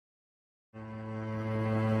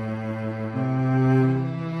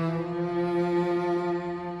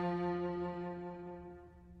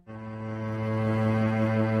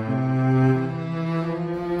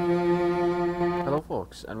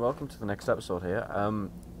welcome to the next episode here.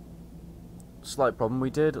 Slight problem, we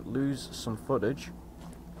did lose some footage,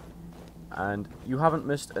 and you haven't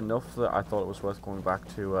missed enough that I thought it was worth going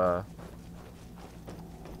back to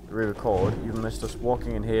re-record. You've missed us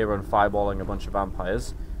walking in here and fireballing a bunch of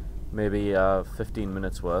vampires, maybe 15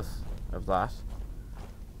 minutes worth of that.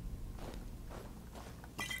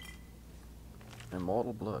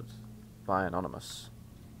 Immortal Blood by Anonymous.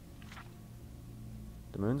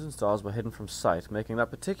 The moons and stars were hidden from sight, making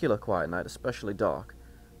that particular quiet night especially dark.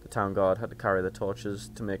 The town guard had to carry the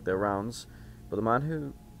torches to make their rounds, but the man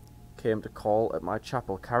who came to call at my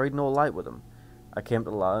chapel carried no light with him. I came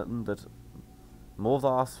to learn that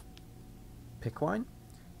Morvarth Pickwine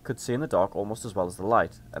could see in the dark almost as well as the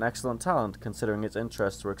light, an excellent talent considering its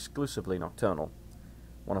interests were exclusively nocturnal.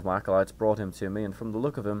 One of my acolytes brought him to me, and from the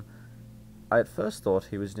look of him, I at first thought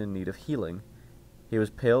he was in need of healing. He was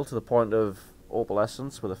pale to the point of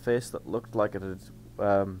opalescence, with a face that looked like it had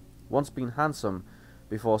once been handsome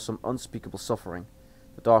before some unspeakable suffering.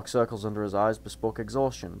 The dark circles under his eyes bespoke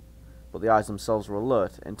exhaustion, but the eyes themselves were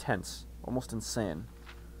alert, intense, almost insane.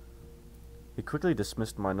 He quickly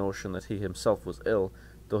dismissed my notion that he himself was ill,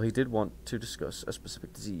 though he did want to discuss a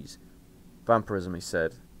specific disease. Vampirism, he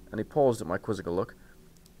said, and he paused at my quizzical look.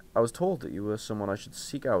 I was told that you were someone I should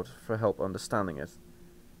seek out for help understanding it.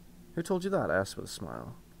 Who told you that? I asked with a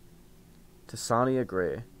smile. Tessania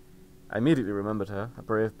Grey. I immediately remembered her, a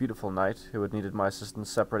brave, beautiful knight who had needed my assistance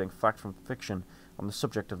separating fact from fiction on the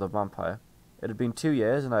subject of the vampire. It had been 2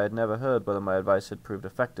 years, and I had never heard whether my advice had proved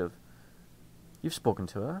effective. You've spoken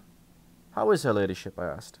to her? How is her ladyship? I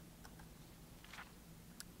asked.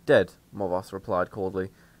 Dead, Morvarth replied coldly,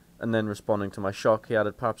 and then, responding to my shock, he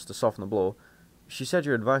added, perhaps to soften the blow, she said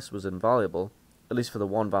your advice was invaluable, at least for the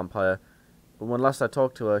one vampire, but when last I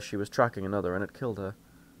talked to her, she was tracking another, and it killed her.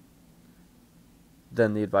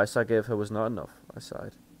 Then the advice I gave her was not enough, I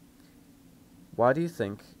sighed. Why do you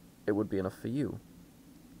think it would be enough for you?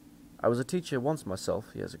 I was a teacher once myself,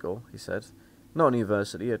 years ago, he said. Not in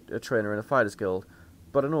university, a trainer in a fighters guild,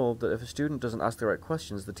 but I know that if a student doesn't ask the right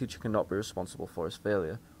questions, the teacher cannot be responsible for his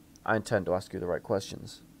failure. I intend to ask you the right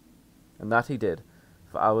questions. And that he did,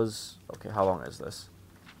 for hours. Okay, how long is this?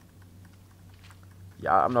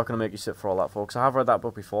 Yeah, I'm not going to make you sit for all that, folks. I have read that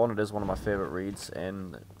book before, and it is one of my favourite reads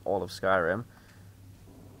in all of Skyrim.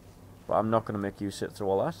 But I'm not going to make you sit through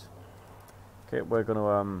all that. Okay, we're going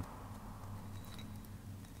to,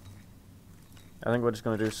 I think we're just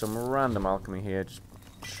going to do some random alchemy here. Just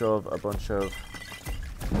shove a bunch of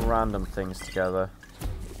random things together.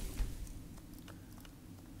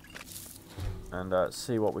 And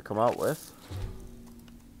see what we come out with.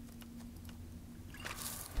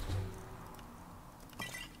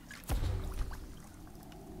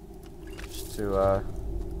 Just to,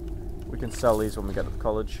 we can sell these when we get to the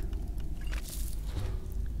college.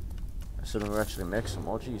 Assuming we actually make some.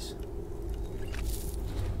 Oh, jeez.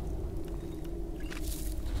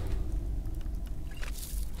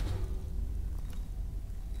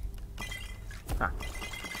 Ah.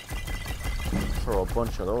 Throw a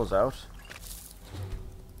bunch of those out.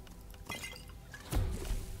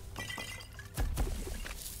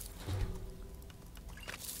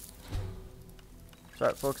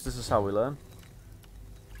 Right, folks, this is how we learn.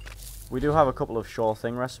 We do have a couple of sure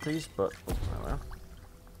thing recipes, but oh, there we are.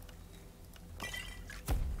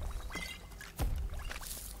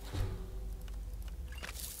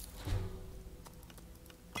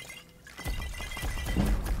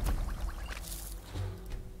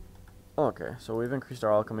 Okay, so we've increased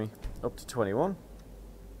our alchemy up to 21.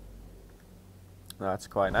 That's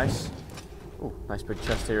quite nice. Ooh, nice big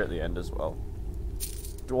chest here at the end as well.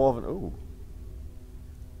 Dwarven, ooh.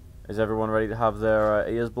 Is everyone ready to have their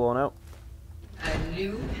ears blown out? A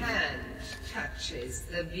new hand touches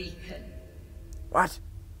the beacon. What?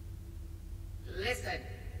 Listen,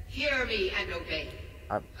 hear me and obey.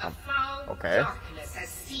 A foul darkness has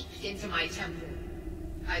seeped into my temple.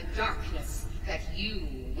 A darkness that you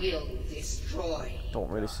will destroy.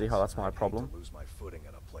 Don't really see how that's my problem. I lose my footing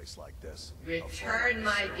in a place like this. Return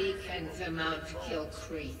my beacon to Mount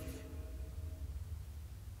Kilcreath,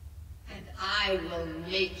 and I will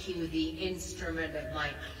make you the instrument of my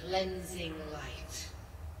cleansing light.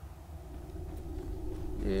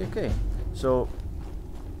 Okay, so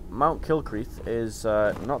Mount Kilcreath is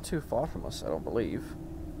not too far from us, I don't believe,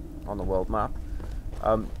 on the world map.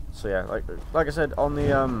 So yeah, like I said, on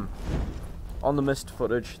the missed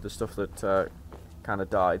footage, the stuff that kind of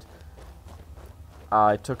died,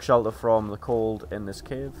 I took shelter from the cold in this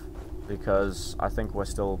cave because I think we're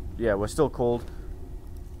still cold.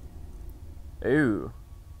 Ooh.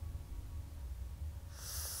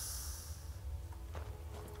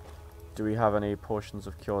 Do we have any potions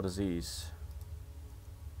of cure disease?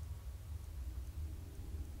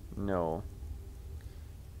 No.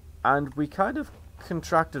 And we kind of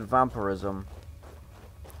contracted vampirism.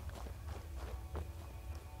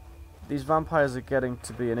 These vampires are getting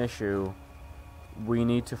to be an issue. We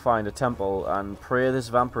need to find a temple and pray this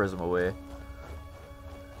vampirism away.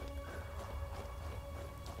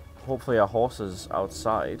 Hopefully our horse is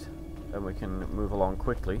outside and we can move along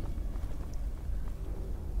quickly.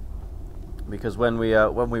 Because when we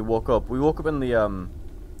woke up in the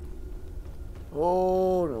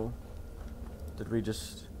oh no. Did we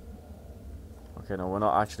just... Okay, no, we're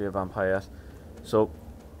not actually a vampire yet. So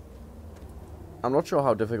I'm not sure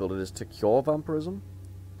how difficult it is to cure vampirism.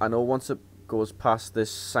 I know once it goes past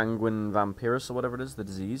this sanguine vampirus or whatever it is, the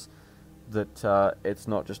disease, that it's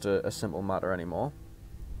not just a simple matter anymore.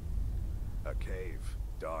 A cave,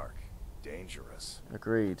 dark, dangerous.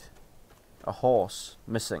 Agreed. A horse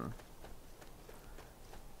missing.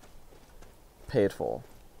 Paid for.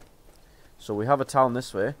 So we have a town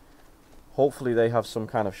this way. Hopefully they have some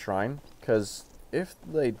kind of shrine, because if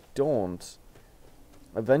they don't,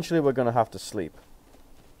 eventually we're going to have to sleep.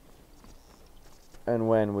 And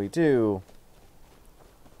when we do,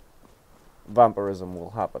 vampirism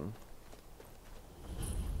will happen.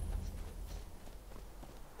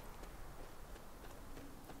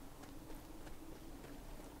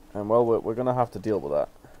 And well, we're going to have to deal with that.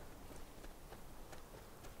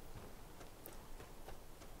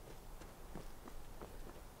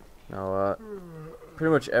 Now,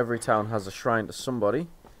 pretty much every town has a shrine to somebody.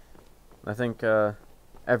 I think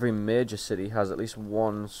every major city has at least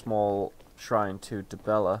one small shrine to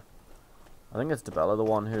Debella. I think it's Debella, the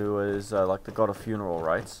one who is like the god of funeral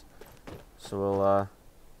rites. So we'll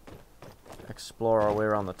explore our way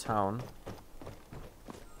around the town.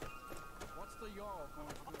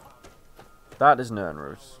 That is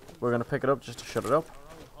Nernroos. We're going to pick it up just to shut it up.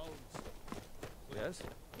 Yes?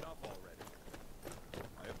 Enough already.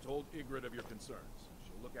 I have told Ygritte of your concerns.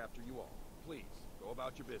 She'll look after you all. Please, go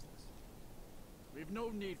about your business. We've no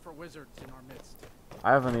need for wizards in our midst.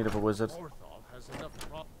 I have a need of a wizard. Has enough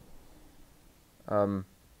I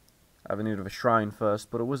have a need of a shrine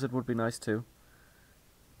first, but a wizard would be nice too.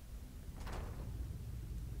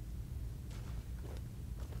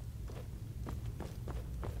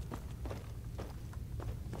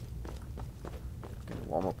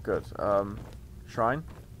 Warm up, good. Shrine?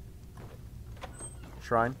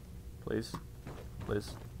 Shrine? Please?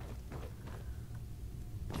 Please?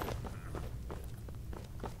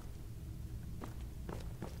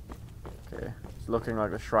 Okay, it's looking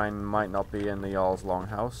like the shrine might not be in the Jarl's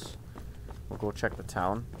Longhouse. We'll go check the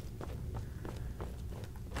town.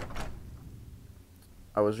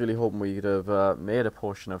 I was really hoping we could have made a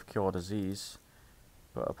potion of cure disease,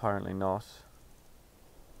 but apparently not.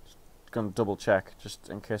 Gonna double check just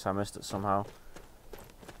in case I missed it somehow.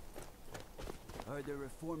 Heard they're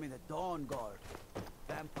reforming the Dawn Guard.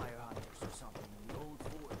 Vampire hunters or something in the old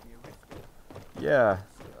fort near Rift.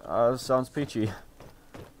 Yeah, sounds peachy.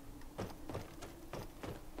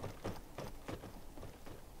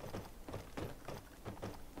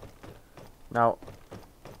 Now,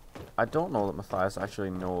 I don't know that Mathius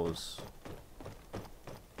actually knows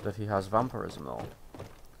that he has vampirism though.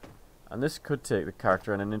 And this could take the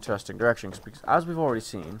character in an interesting direction, because as we've already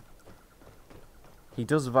seen, he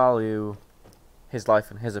does value his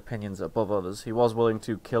life and his opinions above others. He was willing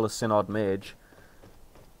to kill a Synod mage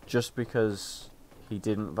just because he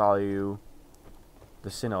didn't value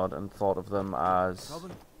the Synod and thought of them as,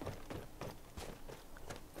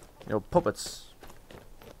 you know, puppets.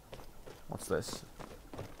 What's this?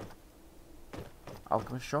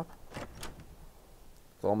 Alchemist shop?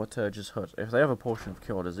 Thaumaturge's hut. If they have a potion of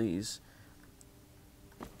cure disease,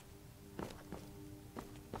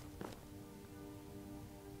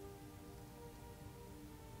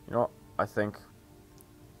 you know what? I think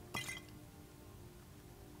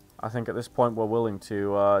at this point we're willing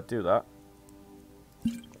to do that.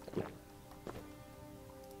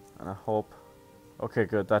 And I hope... Okay,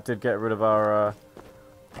 good. That did get rid of our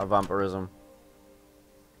vampirism.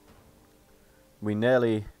 We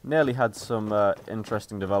nearly had some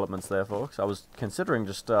interesting developments there, folks. I was considering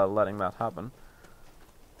just letting that happen.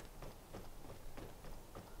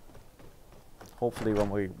 Hopefully when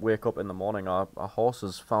we wake up in the morning, our horse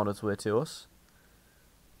has found its way to us.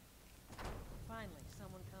 Finally,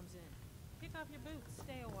 someone comes in. Kick off your boots,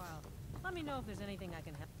 stay a while. Let me know if there's anything I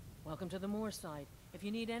can help. Welcome to the Moorside. If you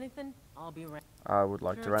need anything, I'll be ready. I would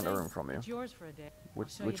like to rent a room from you. It's yours for a day.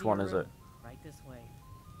 Which one is it? Right this way.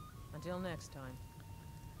 Until next time.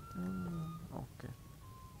 Okay.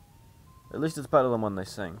 At least it's better than when they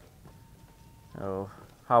sing. Oh,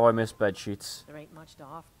 How I miss bed sheets. There ain't much to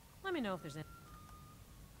offer. Let me know if there's any.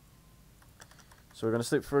 So we're going to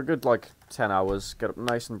sleep for a good, like, 10 hours. Get up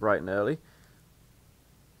nice and bright and early.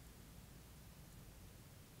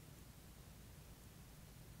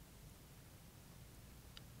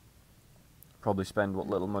 Probably spend what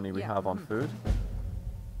little money we have on food.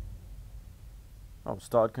 Oh,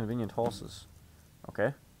 started convenient horses.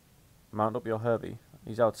 Okay. Mount up your Herbie.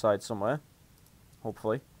 He's outside somewhere.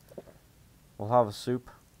 Hopefully. We'll have a soup.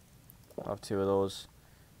 I'll have 2 of those.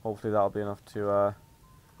 Hopefully that'll be enough to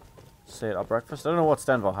stay at our breakfast. I don't know what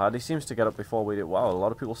Stenvar had. He seems to get up before we do. Wow, a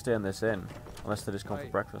lot of people stay in this inn. Unless they just come for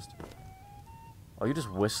breakfast. Are you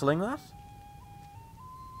just whistling that?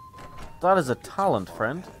 That is a talent,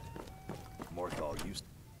 friend. Morthal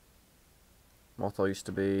used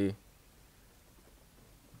to be...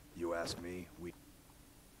 You ask me, we'd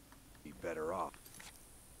be better off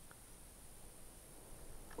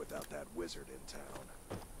without that wizard in town.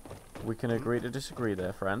 We can agree to disagree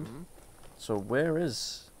there, friend. So where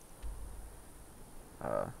is...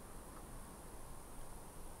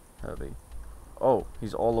 Herbie? Oh,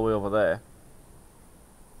 he's all the way over there.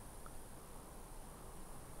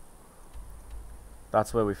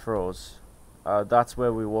 That's where we froze. That's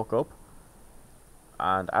where we woke up.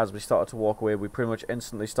 And as we started to walk away, we pretty much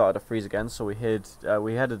instantly started to freeze again. So we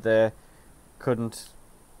headed there. Couldn't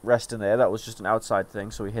rest in there. That was just an outside thing.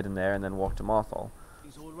 So we hid in there and then walked to Marthal.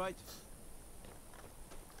 He's all right.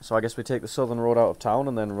 So I guess we take the southern road out of town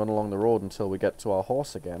and then run along the road until we get to our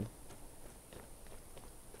horse again.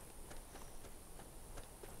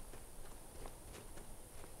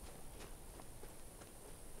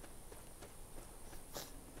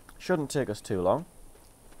 Shouldn't take us too long.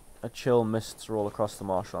 A chill mists roll across the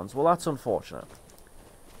marshlands. Well, that's unfortunate.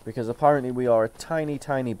 Because apparently we are a tiny,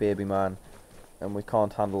 tiny baby man. And we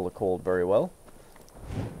can't handle the cold very well.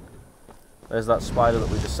 There's that spider that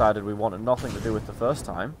we decided we wanted nothing to do with the first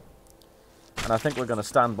time. And I think we're going to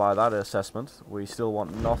stand by that assessment. We still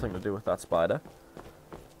want nothing to do with that spider.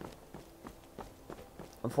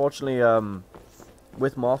 Unfortunately,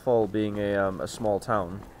 with Marthal being a small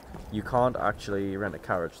town, you can't actually rent a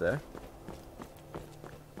carriage there.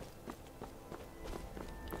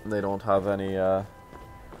 They don't have any,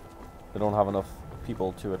 they don't have enough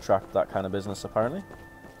people to attract that kind of business, apparently.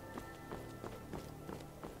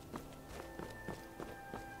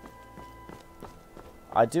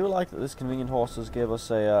 I do like that this convenient horses give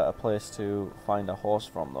us a place to find a horse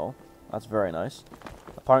from, though. That's very nice.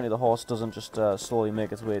 Apparently the horse doesn't just slowly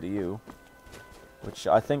make its way to you. Which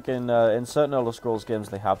I think in certain Elder Scrolls games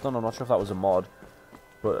they have done. I'm not sure if that was a mod.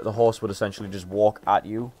 But the horse would essentially just walk at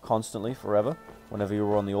you constantly, forever, whenever you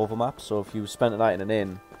were on the overmap. So if you spent a night in an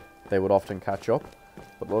inn, they would often catch up.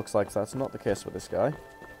 But it looks like that's not the case with this guy.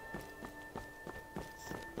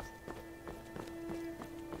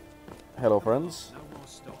 Hello, friends. No more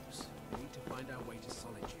stops. We need to find our way to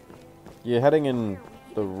Solitude. You're heading in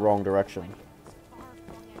the wrong direction.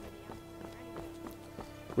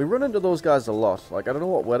 We run into those guys a lot. Like, I don't know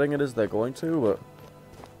what wedding it is they're going to, but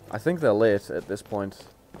I think they're late at this point.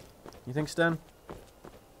 You think, Sten?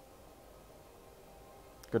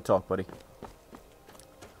 Good talk, buddy.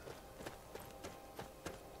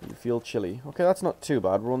 You feel chilly. Okay, that's not too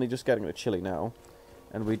bad. We're only just getting the chilly now.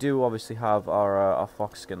 And we do obviously have our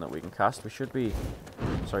fox skin that we can cast. We should be...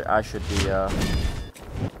 Sorry, I should be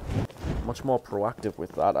much more proactive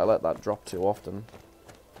with that. I let that drop too often.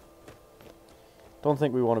 Don't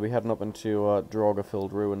think we want to be heading up into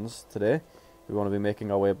Draugr-filled ruins today. We want to be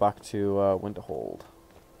making our way back to Winterhold.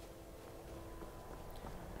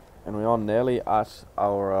 And we are nearly at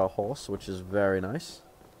our horse, which is very nice.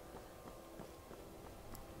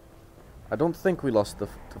 I don't think we lost the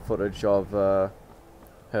footage of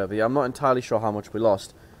Herbie. I'm not entirely sure how much we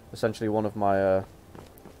lost. Essentially, one of my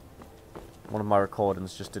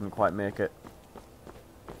recordings just didn't quite make it.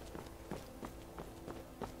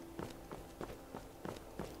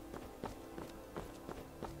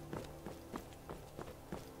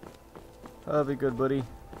 Herbie, good buddy.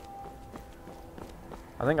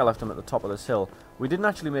 I think I left him at the top of this hill. We didn't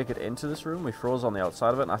actually make it into this room. We froze on the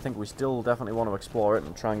outside of it, and I think we still definitely want to explore it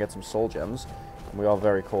and try and get some soul gems. And we are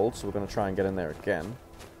very cold, so we're going to try and get in there again.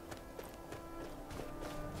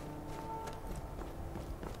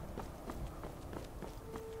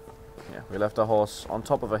 Yeah, we left our horse on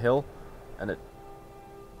top of a hill, and it...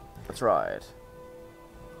 That's right.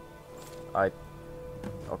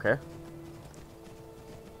 Okay.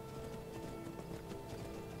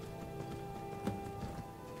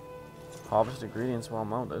 Harvest ingredients while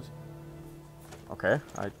mounted. Okay,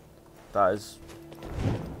 that is...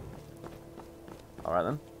 Alright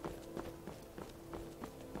then.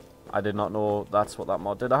 I did not know that's what that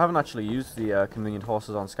mod did. I haven't actually used the Convenient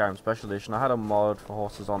Horses on Skyrim Special Edition. I had a mod for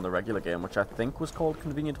horses on the regular game, which I think was called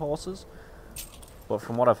Convenient Horses. But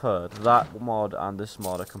from what I've heard, that mod and this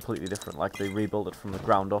mod are completely different. Like, they rebuilt it from the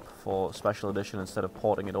ground up for Special Edition instead of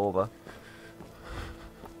porting it over.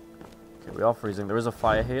 Okay, we are freezing. There is a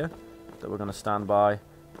fire here that we're going to stand by.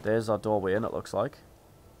 There's our doorway in, it looks like.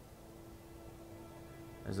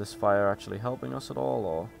 Is this fire actually helping us at all,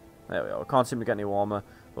 or... There we are. We can't seem to get any warmer,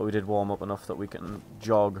 but we did warm up enough that we can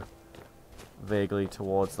jog vaguely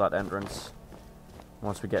towards that entrance.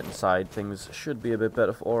 Once we get inside, things should be a bit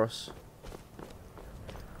better for us.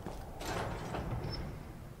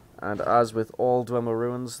 And as with all Dwemer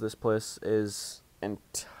ruins, this place is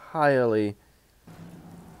entirely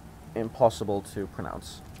impossible to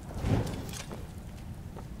pronounce.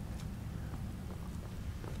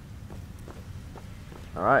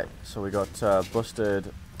 Alright, so we got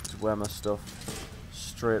busted Dwemer stuff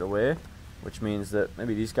straight away, which means that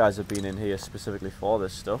maybe these guys have been in here specifically for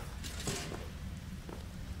this stuff.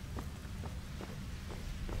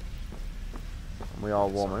 And we are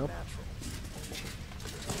warming up.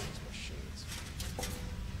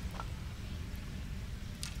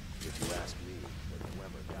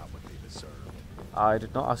 I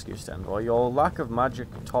did not ask you, Stenboy. Your lack of magic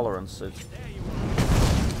tolerance is...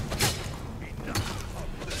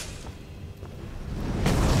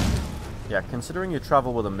 Yeah, considering you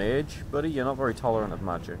travel with a mage, buddy, you're not very tolerant of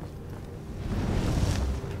magic.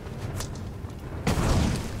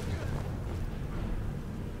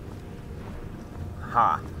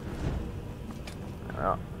 Ha!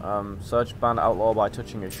 Yeah, search Bandit Outlaw by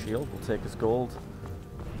touching his shield. We'll take his gold.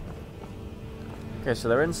 Okay, so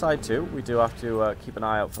they're inside too. We do have to keep an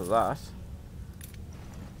eye out for that.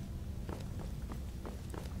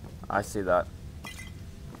 I see that.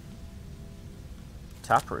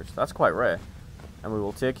 Taproot. That's quite rare. And we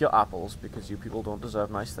will take your apples because you people don't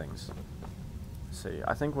deserve nice things. Let's see,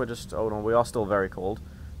 I think we're just... Oh no, we are still very cold.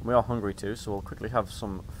 And we are hungry too, so we'll quickly have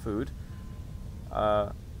some food.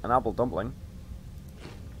 An apple dumpling.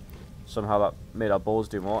 Somehow that made our bows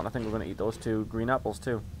do more, and I think we're going to eat those 2 green apples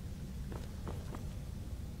too.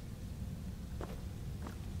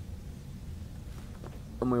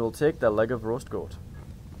 And we will take their leg of roast goat.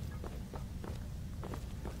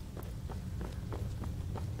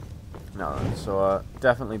 No, so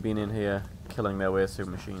definitely been in here killing their way through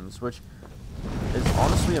machines, which is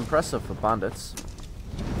honestly impressive for bandits.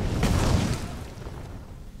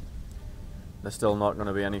 They're still not going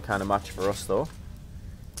to be any kind of match for us though.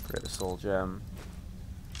 Create a soul gem.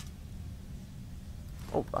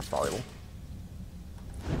 Oh, that's valuable.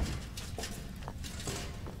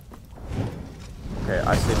 Okay,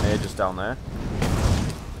 I see mages down there.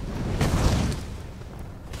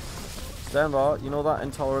 Stand by, you know that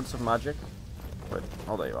intolerance of magic? Wait,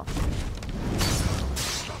 oh there you are.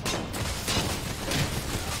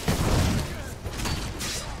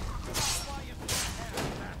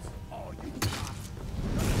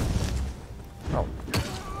 Oh.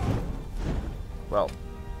 Well.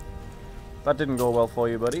 That didn't go well for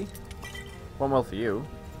you, buddy. Went well for you.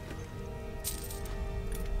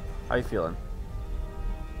 How you feeling?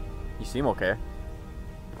 You seem okay.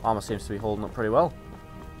 Armor seems to be holding up pretty well.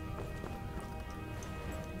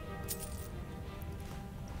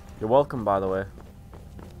 You're welcome, by the way.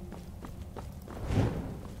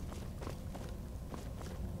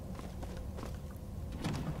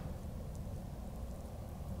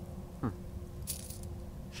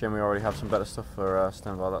 Shame we already have some better stuff for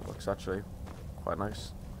Stenvar. That looks actually quite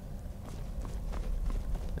nice.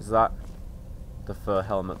 Is that the fur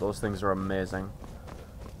helmet? Those things are amazing.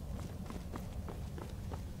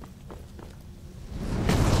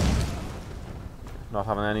 Not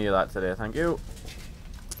having any of that today, thank you.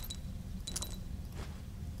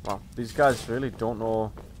 Wow, these guys really don't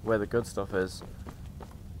know where the good stuff is.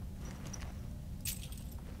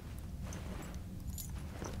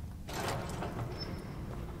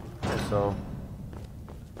 Okay, so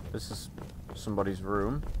this is somebody's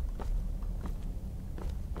room.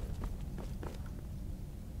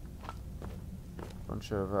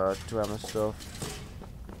 Bunch of Dwemer stuff.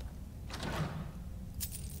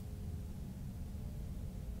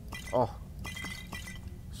 Oh,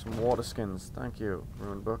 some water skins. Thank you,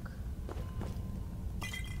 ruined book.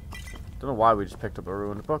 Don't know why we just picked up a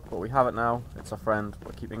ruined book, but we have it now. It's a friend.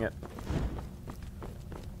 We're keeping it.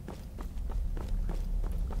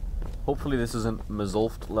 Hopefully this isn't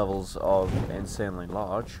Mazulft levels of insanely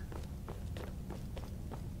large.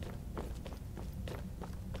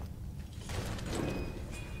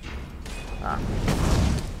 Ah.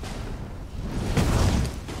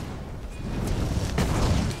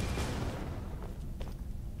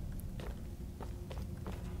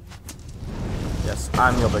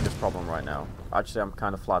 I'm your biggest problem right now. Actually, I'm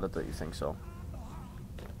kind of flattered that you think so.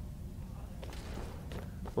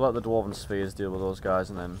 We'll let the Dwarven Spheres deal with those guys,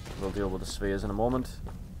 and then we'll deal with the Spheres in a moment.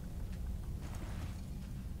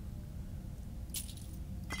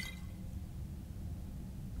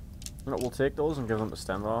 You know, we'll take those and give them to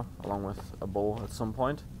Stenvar, along with a bow at some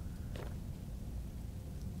point.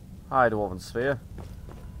 Hi, Dwarven Sphere.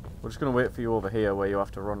 We're just going to wait for you over here, where you have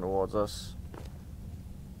to run towards us.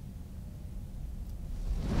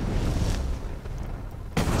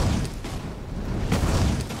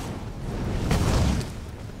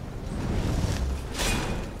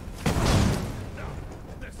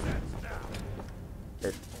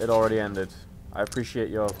 It already ended. I appreciate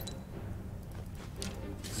your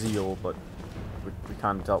zeal, but we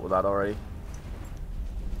kind of dealt with that already.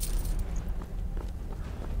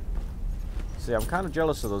 See, I'm kind of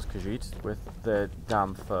jealous of those Khajiit with their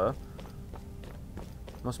damn fur.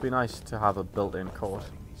 Must be nice to have a built-in coat.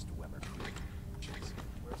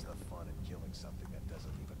 Where's the fun in killing something that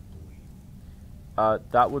doesn't even bleed?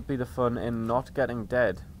 That would be the fun in not getting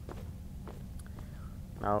dead.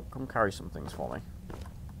 Now, come carry some things for me.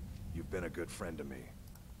 You've been a good friend to me.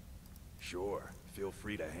 Sure, feel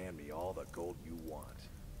free to hand me all the gold you want.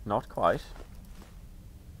 Not quite.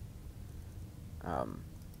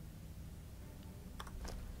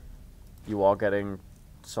 You are getting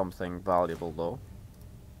something valuable, though.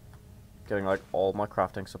 Getting, like, all my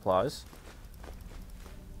crafting supplies.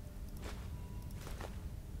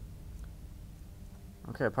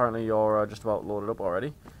 Okay, apparently you're just about loaded up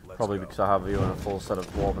already. Probably because I have you in a full set of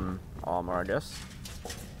Dwarven armor, I guess.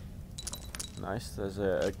 Nice, there's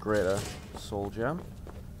a greater soul gem.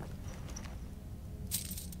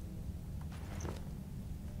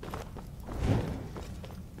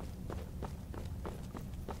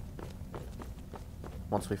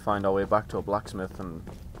 Once we find our way back to a blacksmith and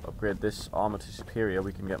upgrade this armor to superior,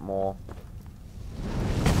 we can get more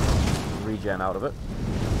regen out of it.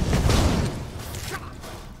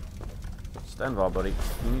 Stenvar, buddy,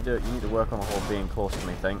 you need to work on the whole being close to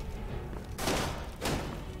me thing.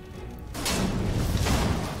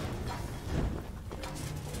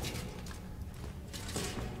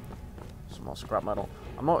 Some more scrap metal.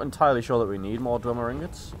 I'm not entirely sure that we need more drummer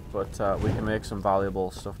ingots, but we can make some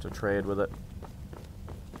valuable stuff to trade with it.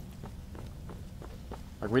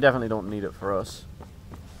 Like, we definitely don't need it for us.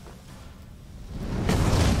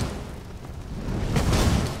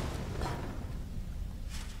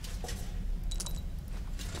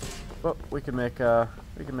 But we can make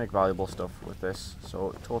valuable stuff with this,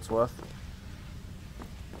 so totes worth.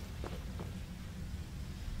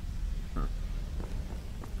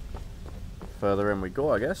 Further in we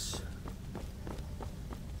go, I guess.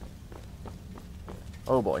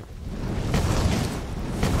 Oh boy.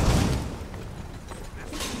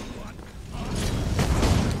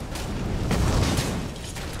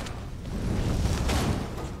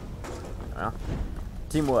 Yeah.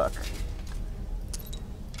 Teamwork.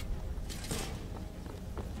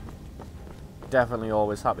 Definitely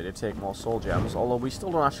always happy to take more soul gems, although we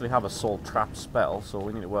still don't actually have a soul trap spell, so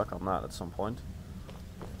we need to work on that at some point.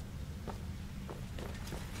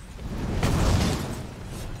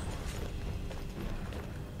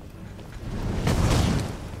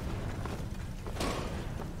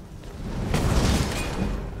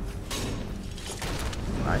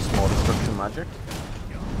 Nice, more destruction magic.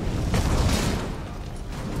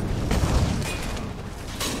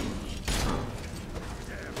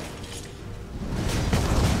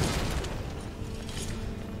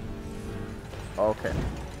 Okay.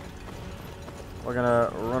 We're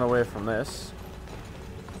gonna run away from this.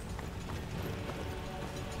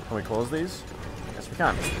 Can we close these? Yes, we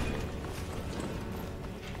can.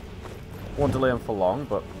 Won't delay them for long,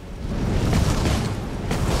 but...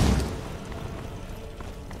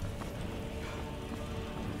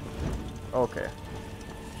 Okay.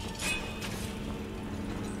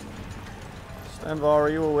 Stenvar, are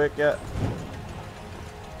you awake yet?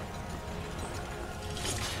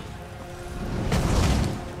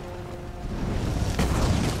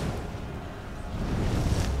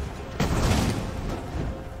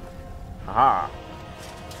 Aha!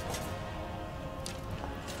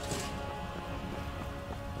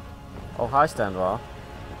 Oh, hi, Stenvar.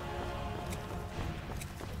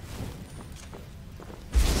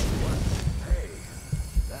 Hey,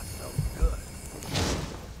 that felt good.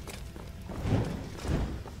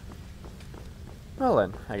 Well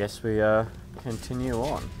then, I guess we continue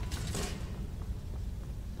on.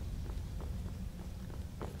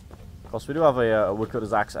 Of course, we do have a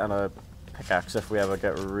woodcutter's axe and a pickaxe if we ever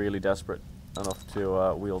get really desperate enough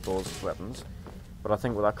to wield those weapons. But I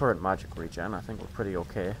think with our current magic regen, I think we're pretty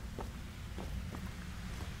okay.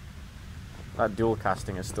 That dual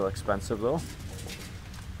casting is still expensive though.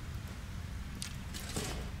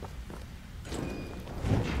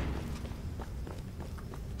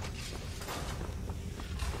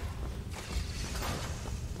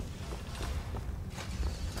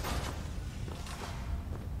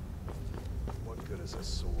 What good is a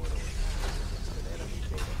sword or an enemy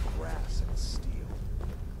made of brass and steel?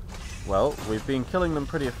 Well, we've been killing them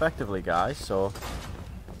pretty effectively, guys, so...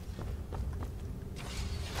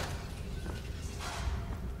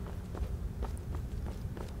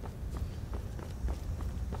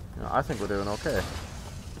 you know, I think we're doing okay.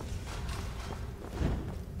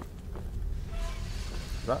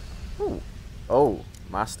 Is that... ooh. Oh,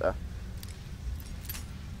 master.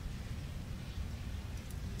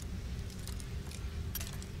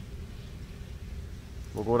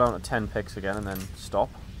 We'll go down to 10 picks again and then stop.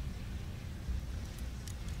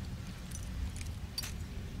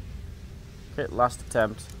 Okay, last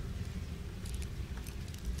attempt.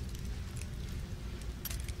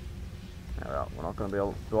 Well, we're not going to be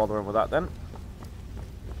able to go all the way with that then.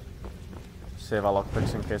 Save our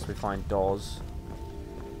lockpicks in case we find doors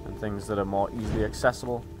and things that are more easily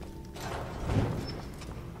accessible.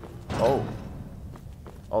 Oh.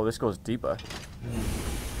 Oh, this goes deeper.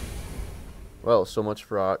 Well, so much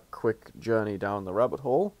for our quick journey down the rabbit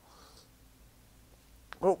hole.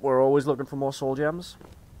 Oh, we're always looking for more soul gems.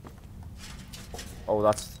 Oh,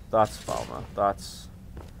 that's Falmer.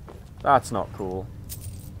 That's not cool.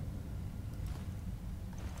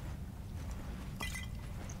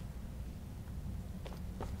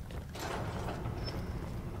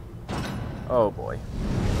 Oh boy.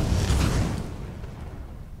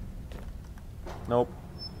 Nope.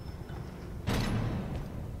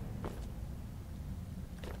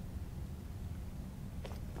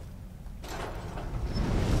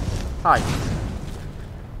 Hi.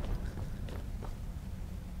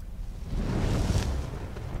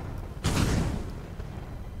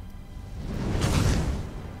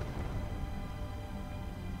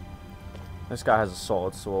 This guy has a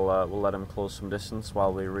sword, so we'll let him close some distance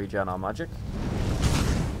while we regen our magic.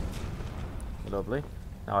 Lovely.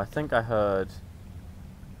 Now I think I heard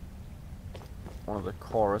one of the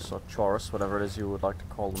chorus or chorus, whatever it is you would like to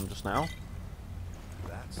call them just now.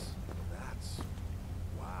 That's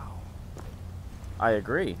wow. I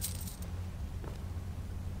agree.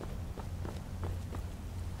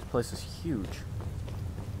 This place is huge.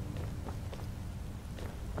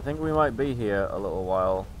 I think we might be here a little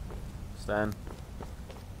while, Stan.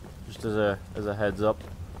 Just as a heads up.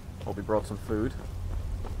 Hope we brought some food.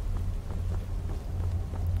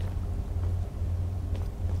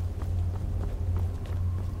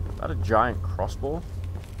 Is that a giant crossbow?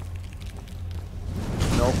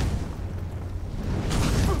 Nope.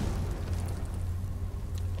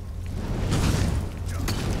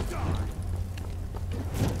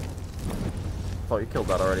 Thought you killed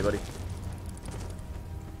that already, buddy.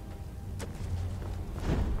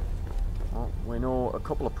 Well, we know a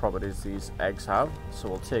couple of properties these eggs have, so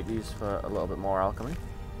we'll take these for a little bit more alchemy.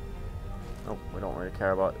 Nope, we don't really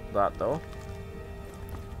care about that though.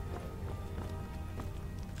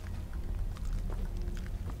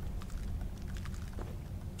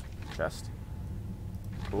 Chest.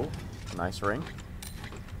 Cool. Nice ring.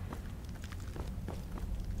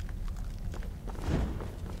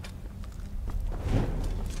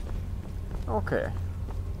 Okay.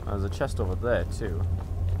 There's a chest over there too.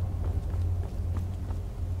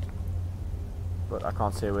 But I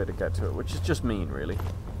can't see a way to get to it, which is just mean, really.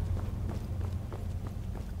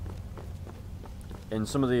 In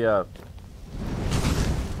some of the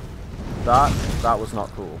that was not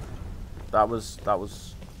cool. That was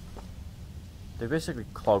they basically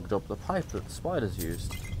clogged up the pipe that the spiders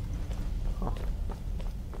used. Huh.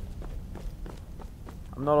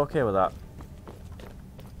 I'm not okay with that.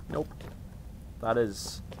 Nope. That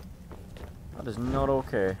is not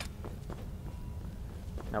okay.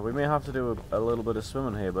 Now we may have to do a little bit of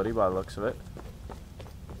swimming here, buddy, by the looks of it.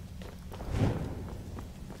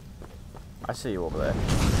 I see you over there.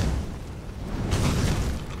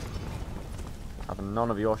 Having none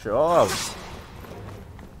of your shit. Oh!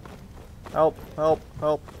 Help, help,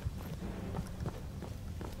 help.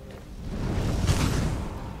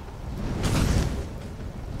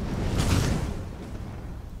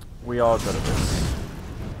 We are good at this.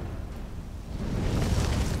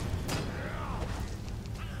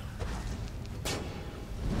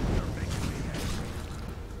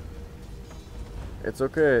 It's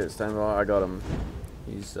okay, stand by, I got him.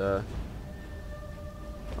 He's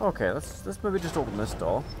okay, let's maybe just open this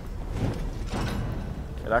door.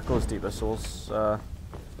 Yeah, that goes deeper, so we'll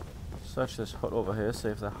search this hut over here, see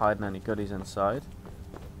if they're hiding any goodies inside.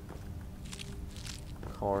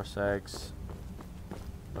 Taurus eggs.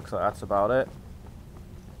 Looks like that's about it.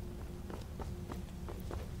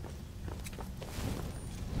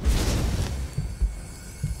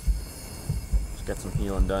 Let's get some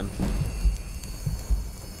healing done.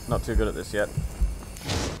 Not too good at this yet.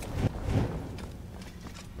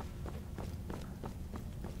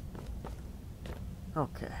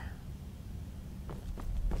 Okay.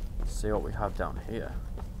 Let's see what we have down here.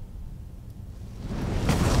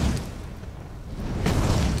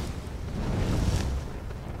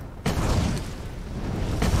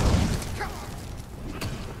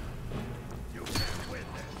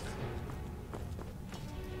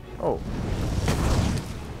 Oh.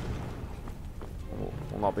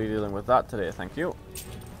 We'll not be dealing with that today, thank you.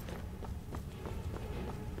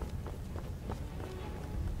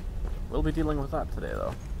 We'll be dealing with that today,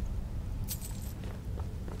 though.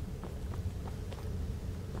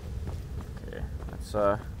 Okay, let's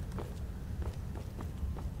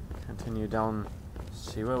continue down,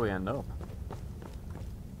 see where we end up.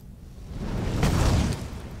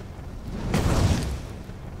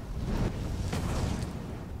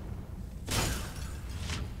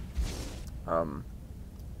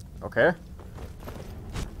 Okay.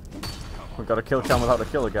 We got a kill cam without a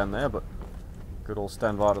kill again there, but good old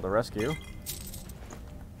Stenvar to the rescue.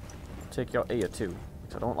 Take your ear too,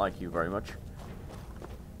 because I don't like you very much.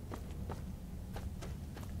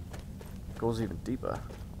 Goes even deeper.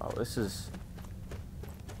 Wow, this is...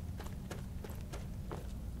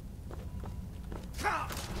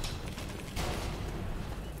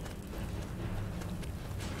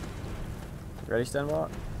 Ready, Stenvar?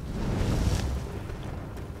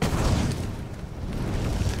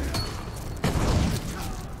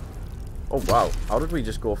 Oh wow, how did we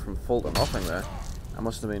just go from full to nothing there? I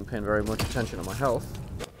must have been paying very much attention to my health.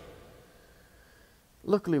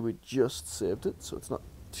 Luckily we just saved it, so it's not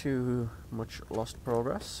too much lost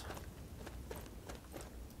progress.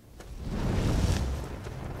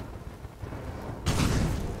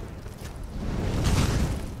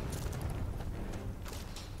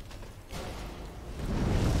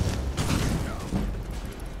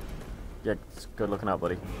 Yeah, it's good looking out,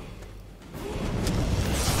 buddy.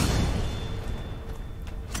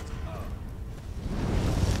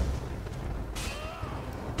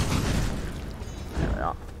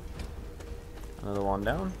 Another one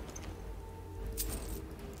down.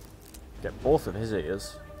 Get both of his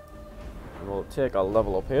ears. We'll take our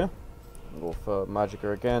level up here. We'll go for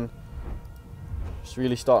Magicka again. Just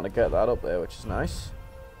really starting to get that up there, which is nice.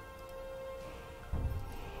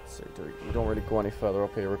 So we don't really go any further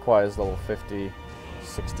up here. It requires level 50,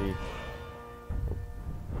 60.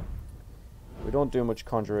 We don't do much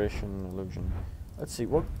conjuration, illusion. Let's see,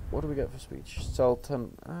 what do we get for speech?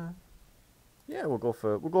 Selton. Yeah, we'll go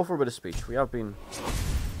for a bit of speech. We have been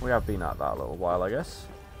at that a little while, I guess.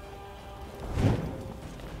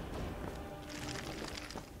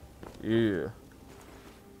 Yeah.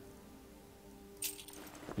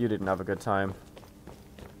 You didn't have a good time.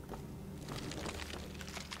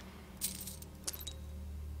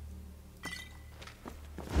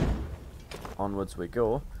 Onwards we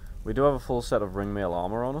go. We do have a full set of ringmail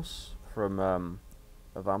armor on us from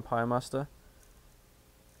a Vampire Master.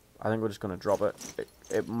 I think we're just going to drop it.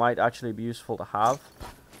 It might actually be useful to have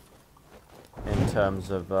in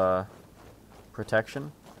terms of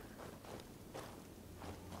protection.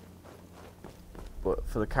 But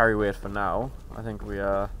for the carry weight for now, I think we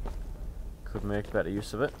could make better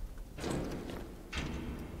use of it.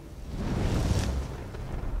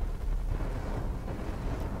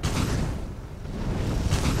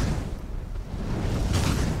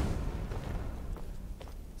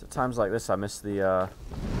 It's at times like this I miss the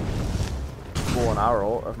bow and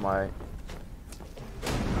arrow of my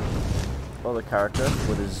other character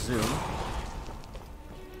with his zoom.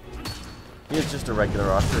 He is just a regular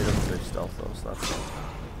archer, he doesn't do stealth though, so that's fine.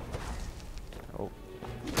 Oh.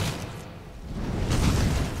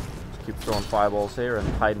 Just keep throwing fireballs here and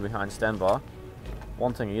hiding behind Stenvar.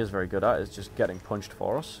 One thing he is very good at is just getting punched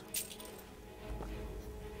for us.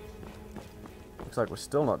 Looks like we're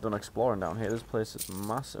still not done exploring down here. This place is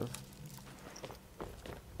massive.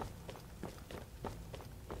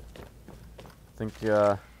 I think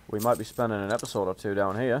we might be spending an episode or two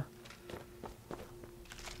down here.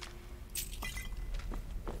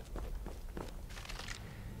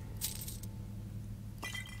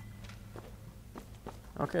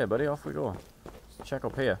 Okay, buddy, off we go. Let's check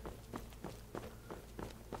up here.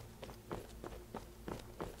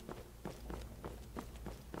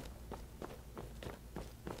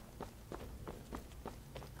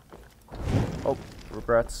 Oh,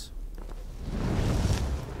 regrets.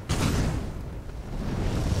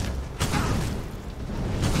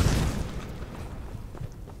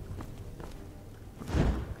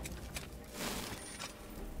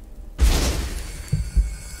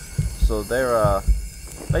 so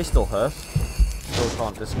they still hurt. Still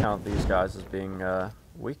can't discount these guys as being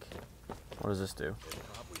weak. What does this do? It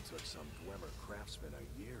probably took some Dwemer craftsman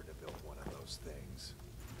a year to build one of those things.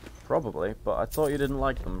 Probably, but I thought you didn't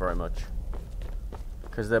like them very much.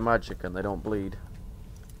 Because they're magic and they don't bleed.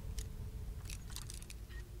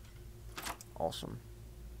 Awesome.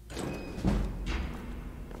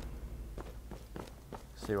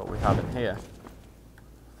 See what we have in here.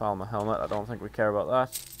 Falmer helmet, I don't think we care about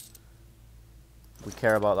that. We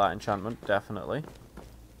care about that enchantment, definitely.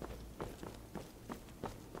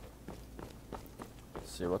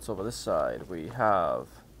 Let's see what's over this side. We have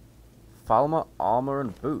Falmer armor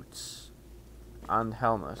and boots. And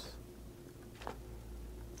helmet.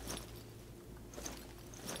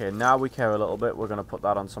 Okay, now we care a little bit. We're going to put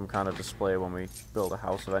that on some kind of display when we build a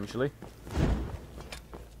house eventually.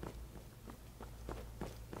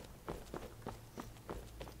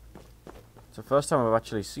 It's the first time I've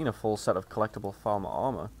actually seen a full set of collectible Falmer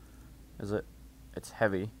armor. Is it? It's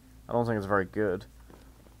heavy. I don't think it's very good.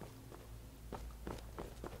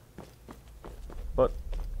 But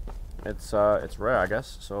it's rare, I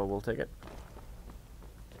guess, so we'll take it.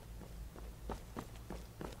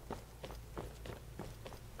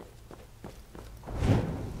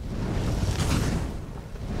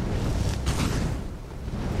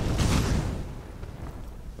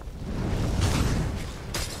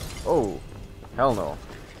 Oh, hell no.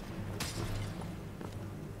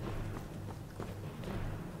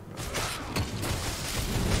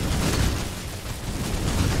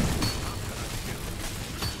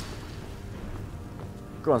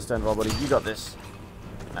 Go on, Stenval, buddy. You got this.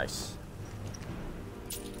 Nice.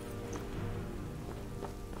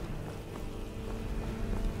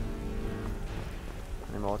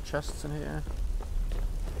 Any more chests in here?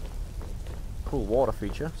 Cool water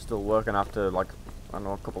feature. Still working after, like, I don't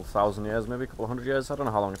know, a couple thousand years, maybe a couple hundred years. I don't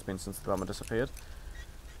know how long it's been since the Dwemer disappeared.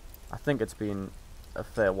 I think it's been a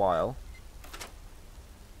fair while.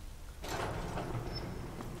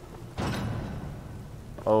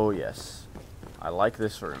 Oh, yes. I like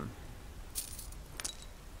this room.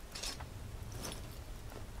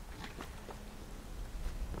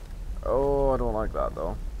 Oh, I don't like that,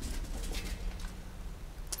 though.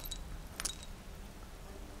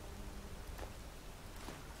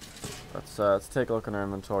 Let's take a look in our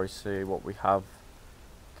inventory, see what we have.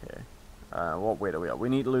 Okay. What weight are we at? We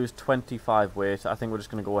need to lose 25 weight. I think we're just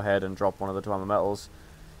going to go ahead and drop one of the Dwemer metals.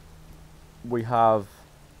 We have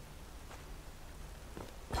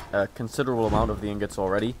a considerable amount of the ingots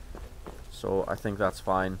already, so I think that's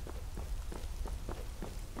fine.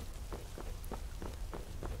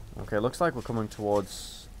 Okay, looks like we're coming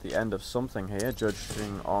towards the end of something here,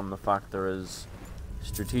 judging on the fact there is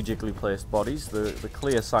strategically placed bodies. The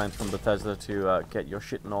clear sign from Bethesda to get your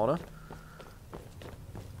shit in order.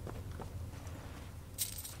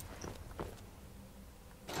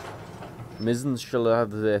 Mizens shall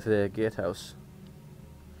have their gatehouse.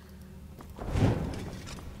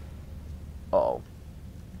 Uh-oh.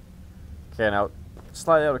 Okay, now,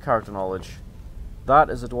 slightly out of character knowledge. That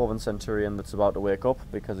is a Dwarven Centurion that's about to wake up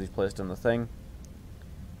because he's placed in the thing.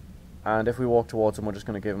 And if we walk towards him, we're just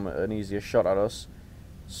going to give him an easier shot at us.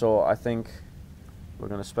 So I think we're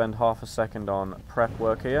going to spend half a second on prep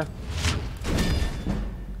work here.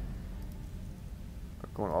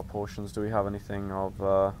 Going to our potions, do we have anything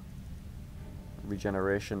of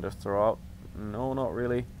regeneration to throw out? No, not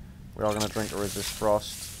really. We are going to drink to resist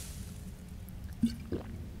frost.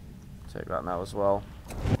 Take that now as well.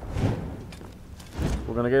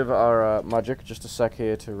 We're going to give our magic just a sec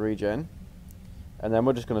here to regen. And then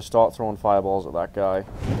we're just going to start throwing fireballs at that guy.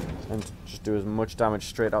 And just do as much damage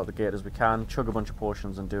straight out the gate as we can. Chug a bunch of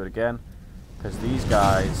potions and do it again. Because these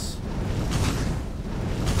guys...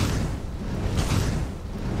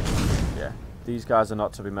 yeah, these guys are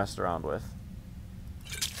not to be messed around with.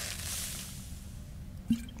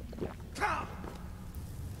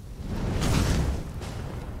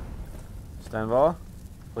 Stenvar,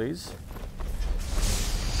 please.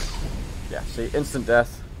 Yeah, see, instant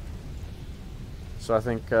death. So I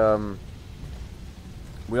think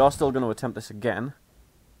we are still going to attempt this again,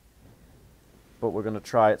 but we're going to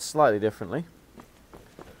try it slightly differently.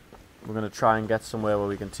 We're going to try and get somewhere where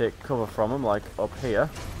we can take cover from him, like up here.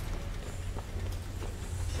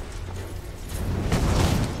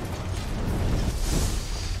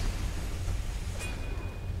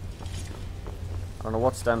 I don't know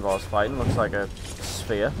what Stenvar's fighting, looks like a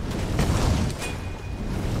sphere.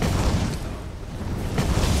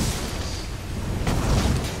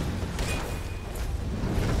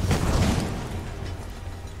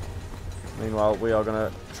 Meanwhile, we are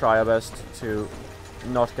going to try our best to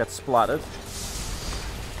not get splattered.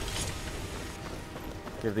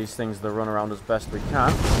 Give these things the run around as best we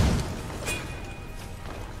can.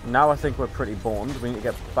 Now I think we're pretty boned. We need to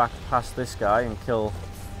get back past this guy and kill...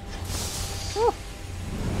 Woo!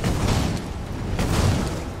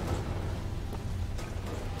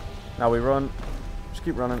 Now we run. Just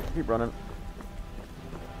keep running, keep running.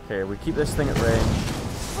 Okay, we keep this thing at range.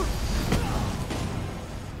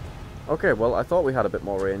 Okay, well, I thought we had a bit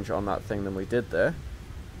more range on that thing than we did there.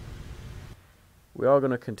 We are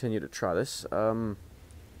going to continue to try this. You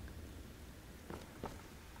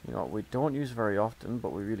know, we don't use very often,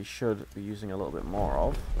 but we really should be using a little bit more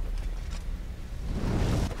of.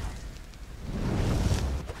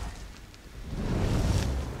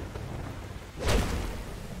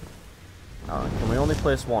 Can we only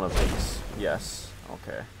place one of these? Yes.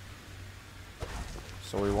 Okay.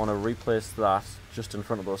 So we want to replace that just in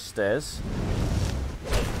front of those stairs.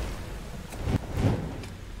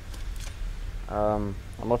 I'm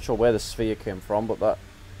not sure where the sphere came from, but that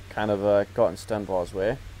kind of got in Stenvar's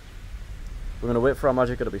way. We're going to wait for our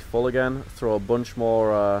magicka to be full again, throw a bunch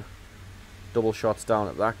more double shots down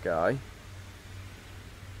at that guy.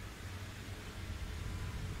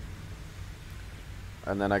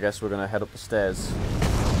 And then I guess we're going to head up the stairs.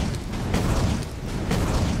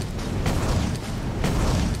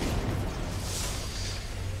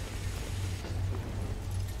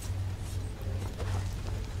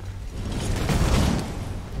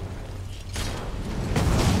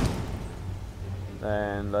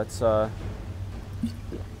 Then let's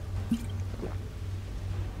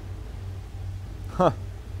Huh.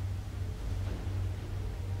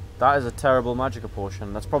 That is a terrible magicka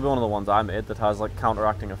potion. That's probably one of the ones I made that has like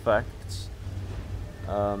counteracting effects.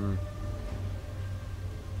 And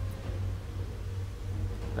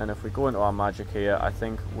if we go into our magic here, I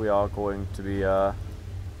think we are going to be I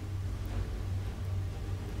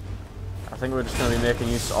think we're just going to be making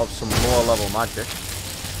use of some lower level magic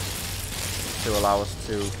to allow us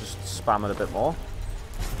to just spam it a bit more.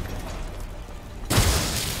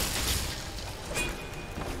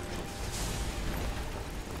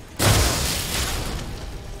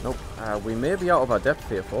 Nope. We may be out of our depth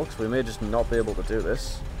here, folks. We may just not be able to do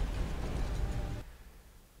this.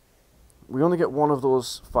 We only get one of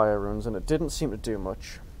those fire runes, and it didn't seem to do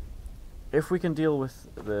much. If we can deal with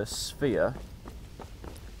the sphere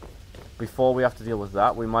before we have to deal with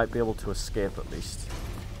that, we might be able to escape at least.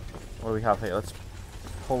 What do we have here? Let's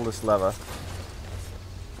pull this lever.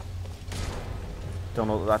 Don't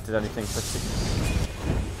know that did anything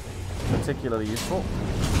particularly useful.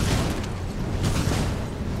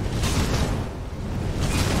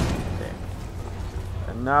 Okay.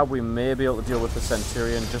 And now we may be able to deal with the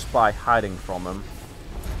Centurion just by hiding from him.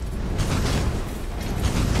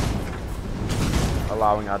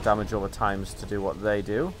 Allowing our damage over times to do what they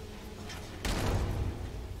do.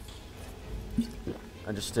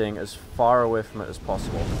 And just staying as far away from it as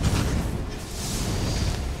possible.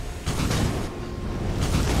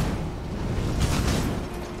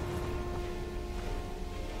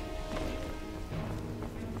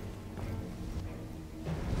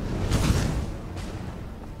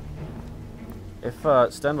 If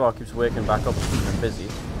Stenvar keeps waking back up and keeping him busy,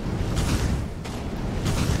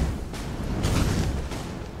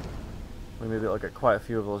 we may be able to get quite a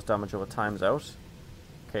few of those damage over times out.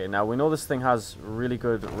 Okay, now we know this thing has really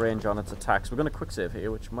good range on its attacks. We're going to quick save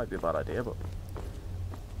here, which might be a bad idea, but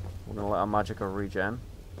we're going to let our magicka regen.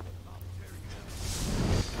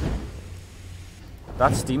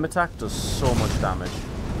 That steam attack does so much damage.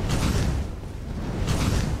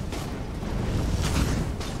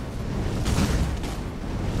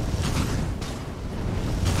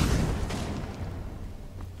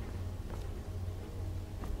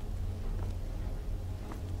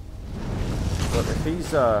 But if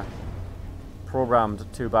he's programmed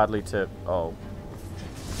too badly to... Oh.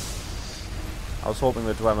 I was hoping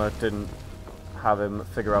the Dwemer didn't have him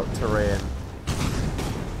figure out terrain.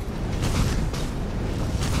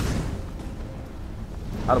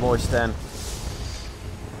 Attaboy, Sten.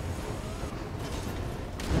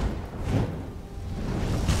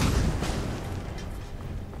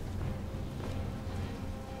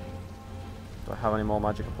 Do I have any more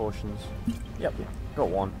magical potions? Yep, got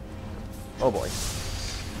one. Oh boy.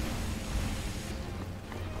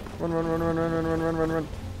 Run, run, run, run, run, run, run, run, run, run.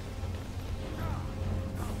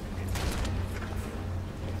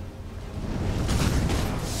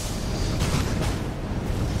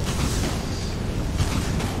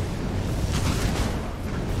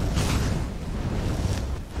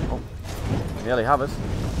 Oh, we nearly have it.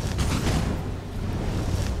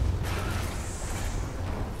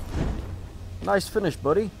 Nice finish,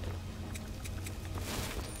 buddy.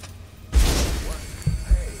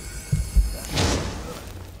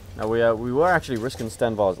 Now we were actually risking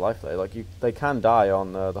Stenvar's life there. Like they can die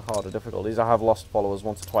on the harder difficulties. I have lost followers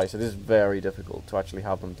once or twice. It is very difficult to actually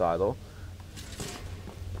have them die though.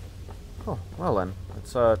 Oh, well then,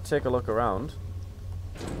 let's take a look around.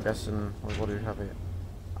 I'm guessing, what do we have here?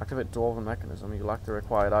 Activate Dwarven Mechanism. You lack the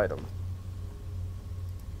required item.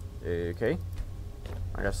 Okay.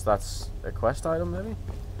 I guess that's a quest item maybe?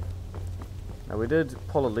 Now we did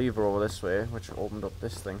pull a lever over this way, which opened up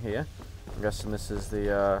this thing here. I'm guessing this is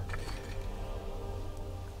the,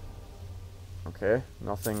 okay,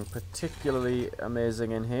 nothing particularly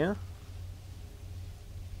amazing in here.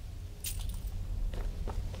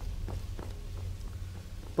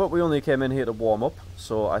 But we only came in here to warm up,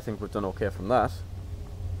 so I think we've done okay from that.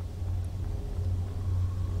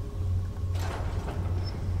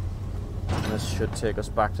 And this should take us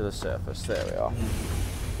back to the surface. There we are.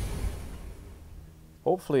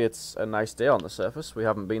 Hopefully it's a nice day on the surface. We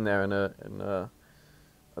haven't been there in I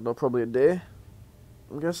don't know, probably a day,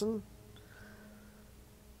 I'm guessing.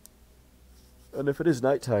 And if it is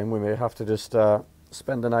nighttime, we may have to just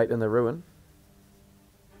spend the night in the ruin.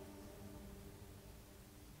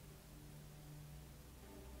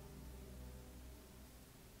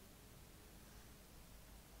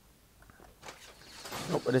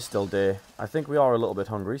 Nope, it is still day. I think we are a little bit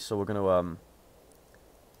hungry, so we're going to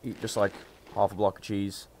eat just like half a block of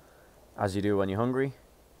cheese, as you do when you're hungry.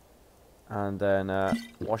 And then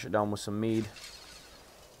wash it down with some mead.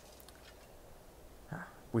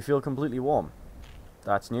 We feel completely warm.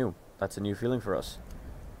 That's new. That's a new feeling for us.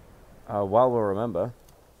 While we'll remember,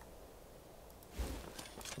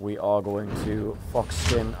 we are going to fox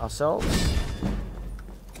skin ourselves.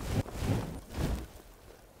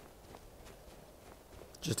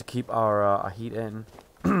 Just to keep our heat in.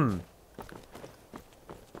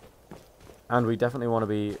 And we definitely want to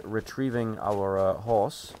be retrieving our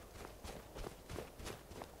horse.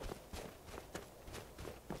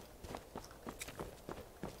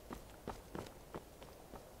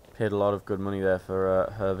 Paid a lot of good money there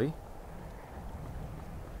for Hervey.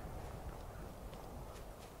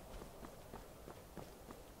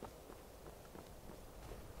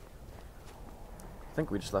 I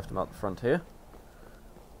think we just left him out the front here.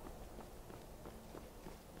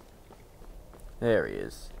 There he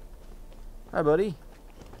is. Hi, buddy.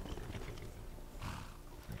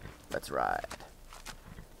 Let's ride.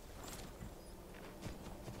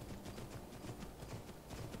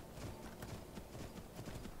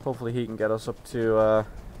 Hopefully he can get us up to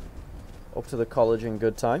the college in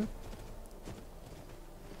good time.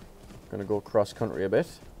 Gonna go cross country a bit.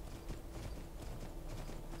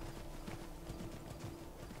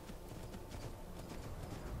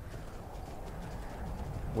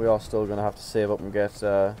 We are still going to have to save up and get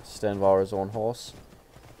Stenvar's own horse.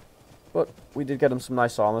 But we did get him some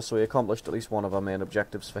nice armor, so we accomplished at least one of our main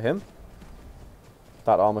objectives for him.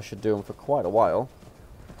 That armor should do him for quite a while.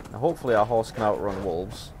 Now hopefully our horse can outrun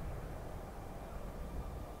wolves.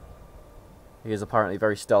 He is apparently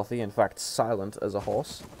very stealthy, in fact silent as a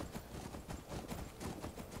horse.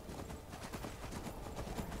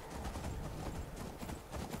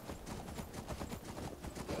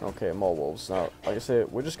 Okay, more wolves. Now, like I say,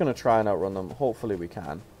 we're just going to try and outrun them. Hopefully we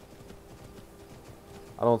can.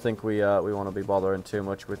 I don't think we want to be bothering too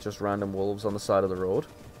much with just random wolves on the side of the road.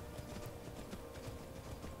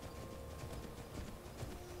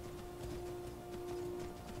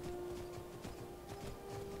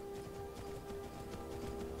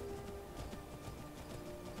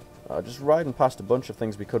 Just riding past a bunch of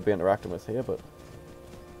things we could be interacting with here, but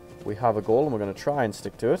we have a goal and we're going to try and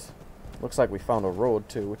stick to it. Looks like we found a road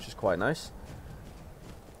too, which is quite nice.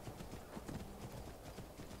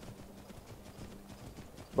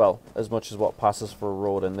 Well, as much as what passes for a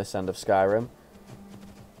road in this end of Skyrim.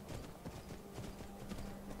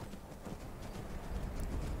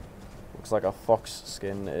 Looks like our fox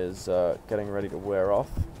skin is getting ready to wear off.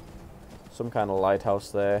 Some kind of lighthouse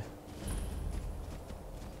there.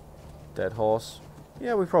 Dead horse.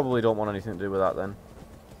 Yeah, we probably don't want anything to do with that then.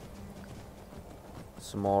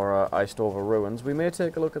 Some more iced over ruins. We may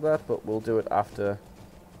take a look at that, but we'll do it after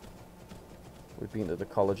we've been to the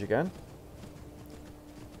college again.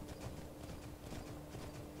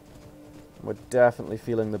 We're definitely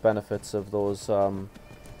feeling the benefits of those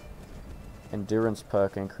endurance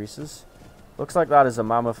perk increases. Looks like that is a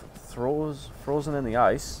mammoth frozen in the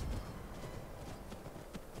ice.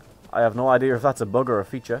 I have no idea if that's a bug or a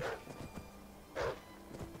feature.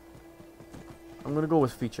 I'm gonna go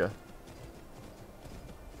with feature.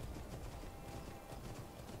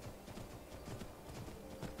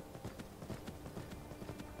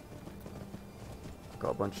 Got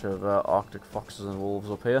a bunch of Arctic foxes and wolves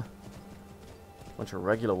up here. Bunch of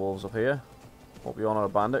regular wolves up here. Hope you're not a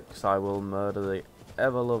bandit, because I will murder the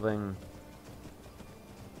ever-loving...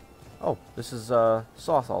 Oh, this is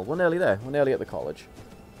Sarthal. We're nearly there. We're nearly at the college.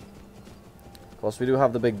 Of course, we do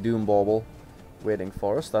have the big Doom Bauble waiting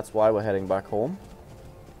for us. That's why we're heading back home.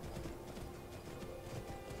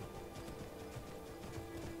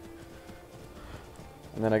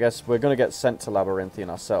 And then I guess we're going to get sent to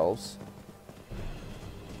Labyrinthian ourselves.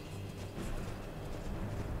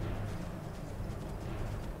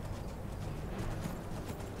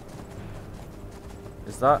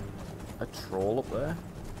 Is that a troll up there?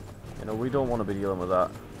 You know, we don't want to be dealing with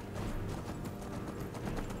that.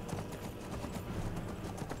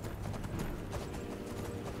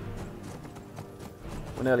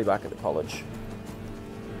 We're nearly back at the college.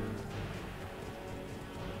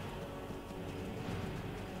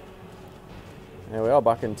 Here we are,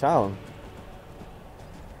 back in town.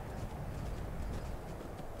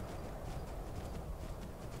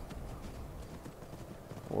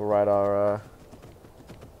 We'll ride our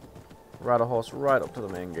horse right up to the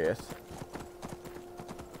main gate.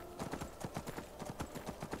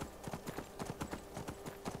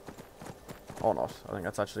 Or not. I think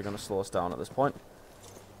that's actually going to slow us down at this point.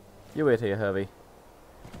 You wait here, Hervey.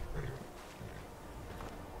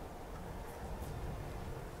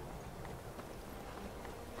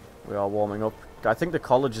 We are warming up. I think the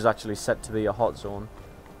college is actually set to be a hot zone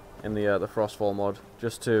in the Frostfall mod,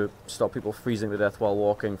 just to stop people freezing to death while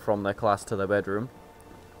walking from their class to their bedroom.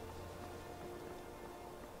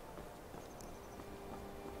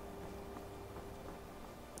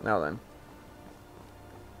 Now then.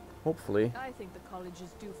 Hopefully. I think the college is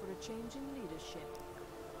due for a change in leadership.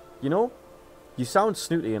 You know, you sound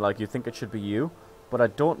snooty and like you think it should be you, but I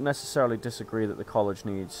don't necessarily disagree that the college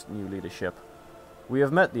needs new leadership. We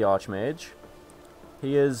have met the Archmage.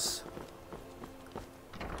 He is...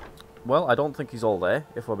 Well, I don't think he's all there,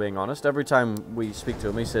 if we're being honest. Every time we speak to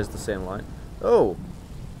him, he says the same line. Oh!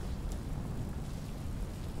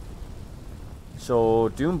 So,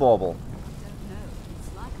 Doom Bauble.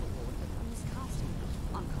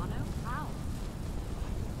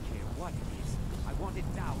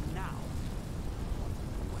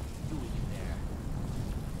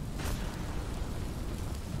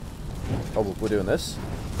 Oh, we're doing this?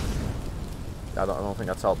 I don't think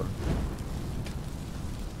that's helping. I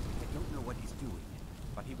don't know what he's doing,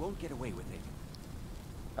 but he won't get away with it.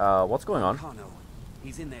 What's going on? Kano,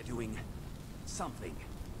 he's in there doing something.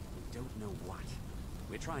 We don't know what.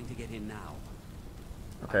 We're trying to get in now.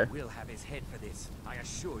 Okay. I will have his head for this, I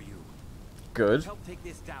assure you. Good. Help take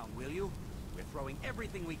this down, will you? We're throwing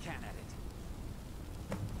everything we can at it.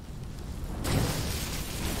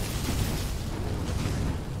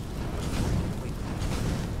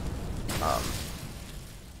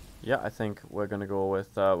 Yeah, I think we're gonna go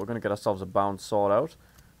with we're gonna get ourselves a bound sword out,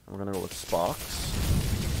 and we're gonna go with sparks.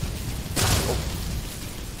 Oh.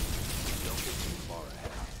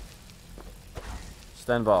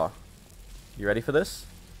 Stenvar, you ready for this?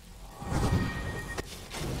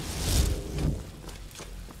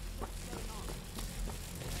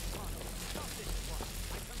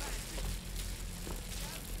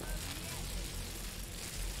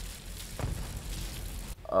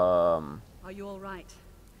 Are you all right?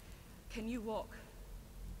 Can you walk?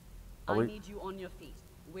 I need you on your feet.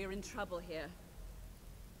 We're in trouble here.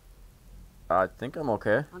 I think I'm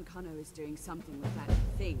okay. Ankano is doing something with that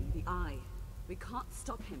thing, the eye. We can't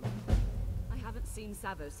stop him. I haven't seen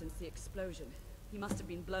Savo since the explosion. He must have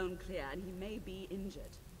been blown clear, and he may be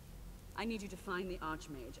injured. I need you to find the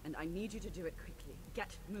Archmage, and I need you to do it quickly.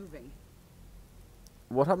 Get moving.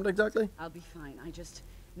 What happened exactly? I'll be fine. I just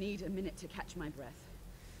need a minute to catch my breath.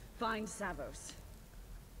 Find Savos.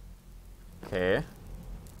 Okay.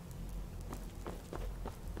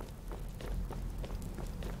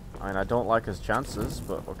 I mean, I don't like his chances,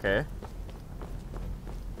 but okay.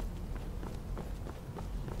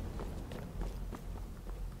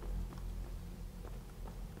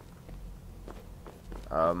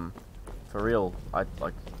 For real, I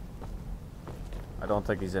don't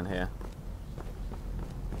think he's in here.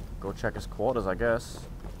 Go check his quarters, I guess.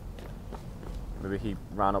 Maybe he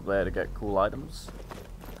ran up there to get cool items.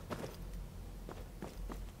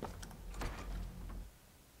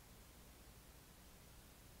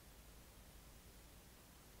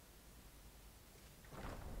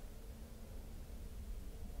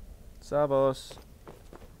 Savos,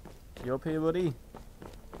 you up here, buddy?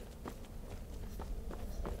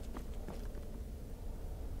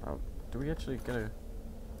 Oh, do we actually get a...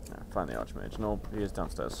 find the Archmage. No, he is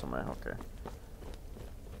downstairs somewhere. Okay.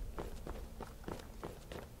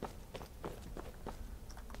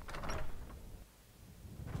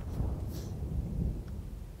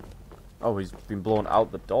 Oh, he's been blown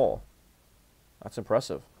out the door. That's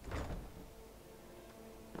impressive.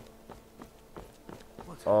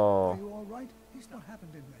 What's Oh. Are you all right? He's not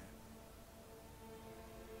happened in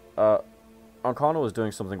there. Arcana was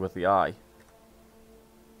doing something with the eye.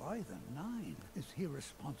 By the nine, is he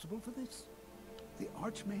responsible for this? The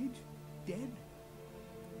Archmage? Dead?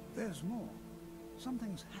 There's more.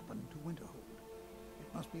 Something's happened to Winterhold.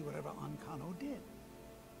 It must be whatever Ancano did.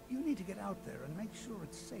 You need to get out there and make sure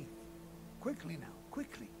it's safe. Quickly now,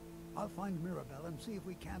 quickly. I'll find Mirabelle and see if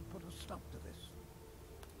we can't put a stop to this.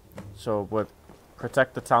 So we'll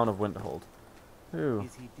protect the town of Winterhold. Ooh.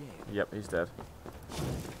 Is he dead? Yep, he's dead.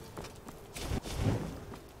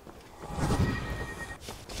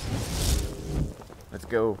 Let's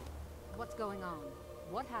go. What's going on?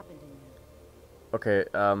 What happened in there? Okay,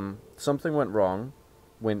 something went wrong.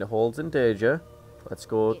 Winterhold's in danger. Let's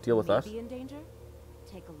go deal with that. Be in danger?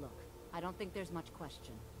 Take a look. I don't think there's much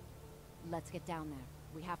question. Let's get down there.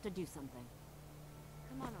 We have to do something.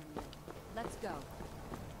 Come on, O'Neill. Let's go.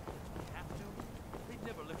 We have to? They'd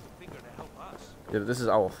never lift a finger to help us. Yeah, this is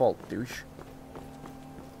our fault, douche.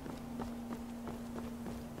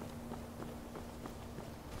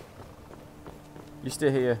 You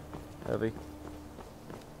stay here, Heavy.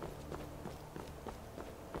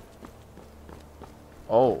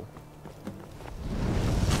 Oh.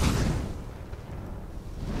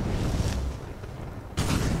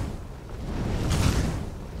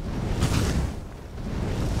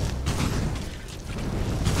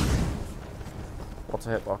 What's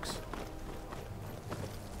a hitbox?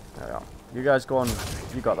 There we are. You guys go on.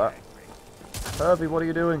 You got that. Herbie, what are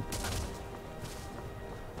you doing?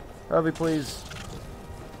 Herbie, please.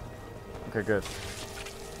 Okay, good.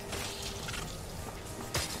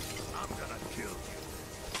 I'm gonna kill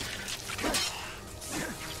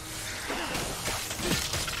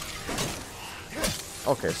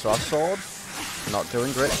you. Okay, so our sword not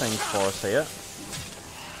doing great things for us here.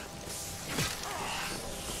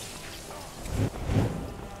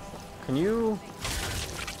 Can you...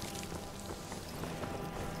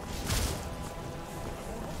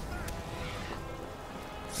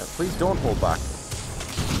 Yeah, please don't hold back.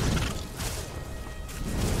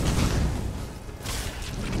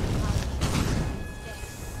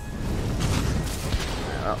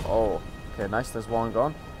 Oh, okay, nice, there's one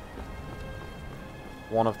gone.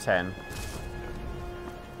 1 of 10.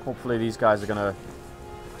 Hopefully these guys are gonna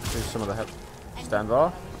do some of the stand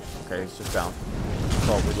bar. Okay, he's just down.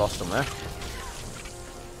 Thought we lost him there.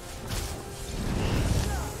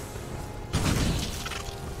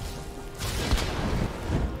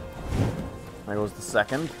 There goes the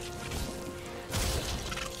second.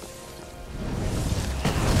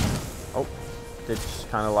 Oh, did just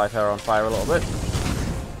kind of light her on fire a little bit.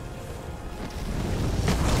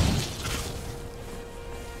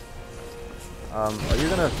 Are you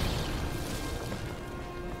gonna...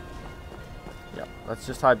 Yeah, let's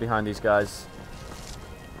just hide behind these guys.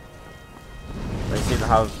 They seem to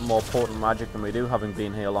have more potent magic than we do, having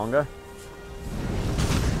been here longer.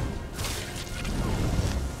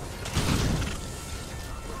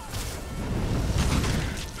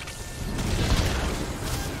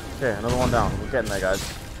 Okay, another one down. We're getting there,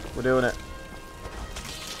 guys. We're doing it.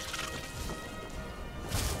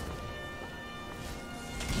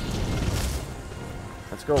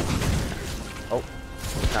 Let's go. Oh,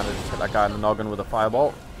 kind of just hit that guy in the noggin with a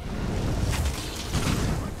fireball.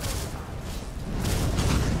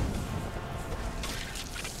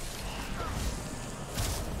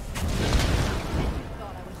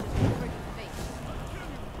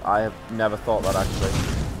 I have never thought that, actually.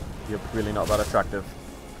 You're really not that attractive.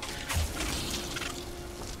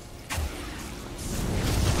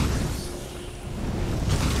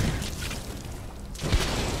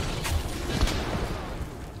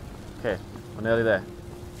 Okay, we're nearly there.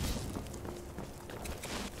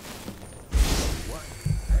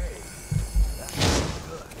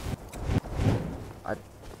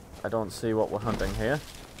 I don't see what we're hunting here.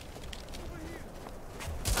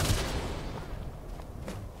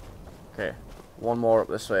 Okay, one more up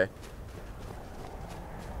this way.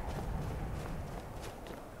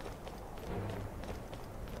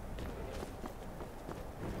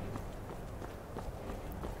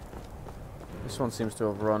 This one seems to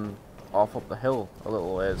have run off up the hill a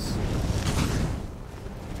little ways.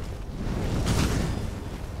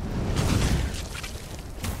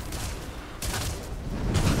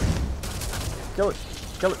 Kill it!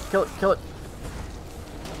 Kill it! Kill it! Kill it!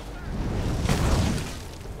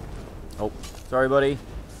 Oh, sorry, buddy.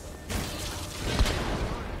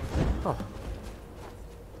 Oh.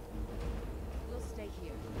 We'll stay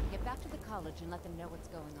here. Get back to the colony. college and let them know what's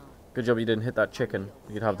going on. Good job you didn't hit that chicken.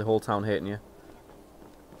 You'd have the whole town hating you.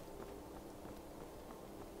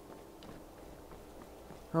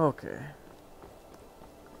 Okay.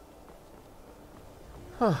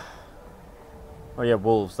 Oh yeah,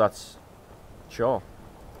 wolves, that's... Sure.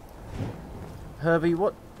 Herbie,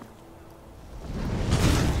 what?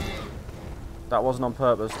 That wasn't on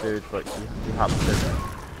purpose, dude, but you happened to.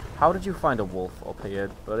 How did you find a wolf up here,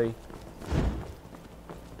 buddy?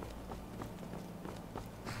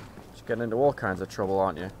 Just getting into all kinds of trouble,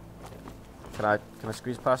 aren't you? Can I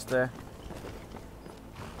squeeze past there?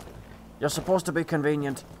 You're supposed to be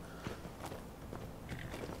convenient.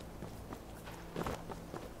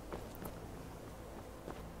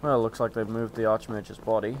 Well, looks like they've moved the Archmage's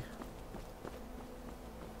body.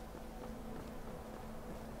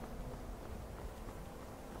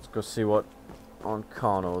 Let's go see what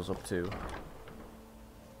Onkano's up to.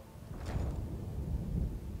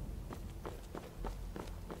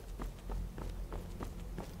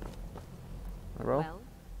 Well,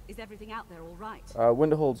 is everything out there all right?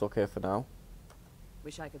 Winterhold's okay for now.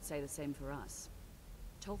 Wish I could say the same for us.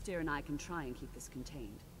 Tolfdir and I can try and keep this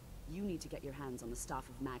contained. You need to get your hands on the Staff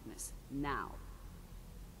of Magnus, now.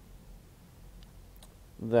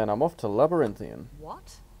 Then I'm off to Labyrinthian.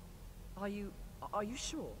 What? Are you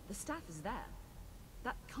sure? The staff is there.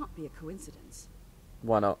 That can't be a coincidence.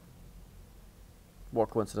 Why not? What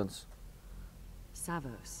coincidence?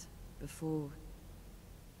 Savos, before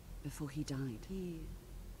he died, he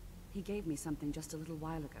gave me something just a little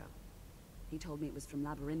while ago. He told me it was from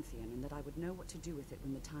Labyrinthian and that I would know what to do with it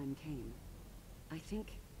when the time came. I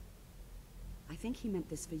think he meant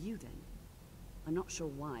this for you then. I'm not sure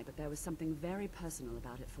why, but there was something very personal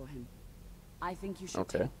about it for him. I think you should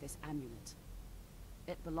take this amulet.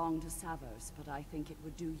 It belonged to Savos, but I think it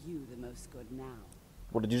would do you the most good now.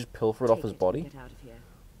 What, did you just pilfer it off his body? Get out of here.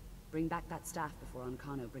 Bring back that staff before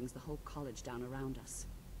Onkano brings the whole college down around us.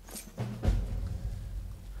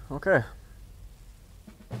 Okay.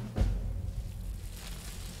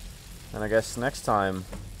 And I guess next time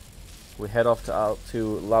we head off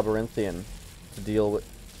to Labyrinthian to deal with...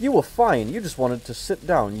 You were fine. You just wanted to sit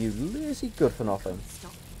down, you lazy good for nothing.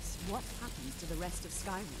 Stop this. What happens to the rest of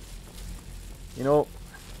Skyrim? You know,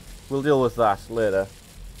 we'll deal with that later.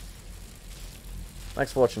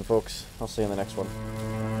 Thanks for watching, folks. I'll see you in the next one.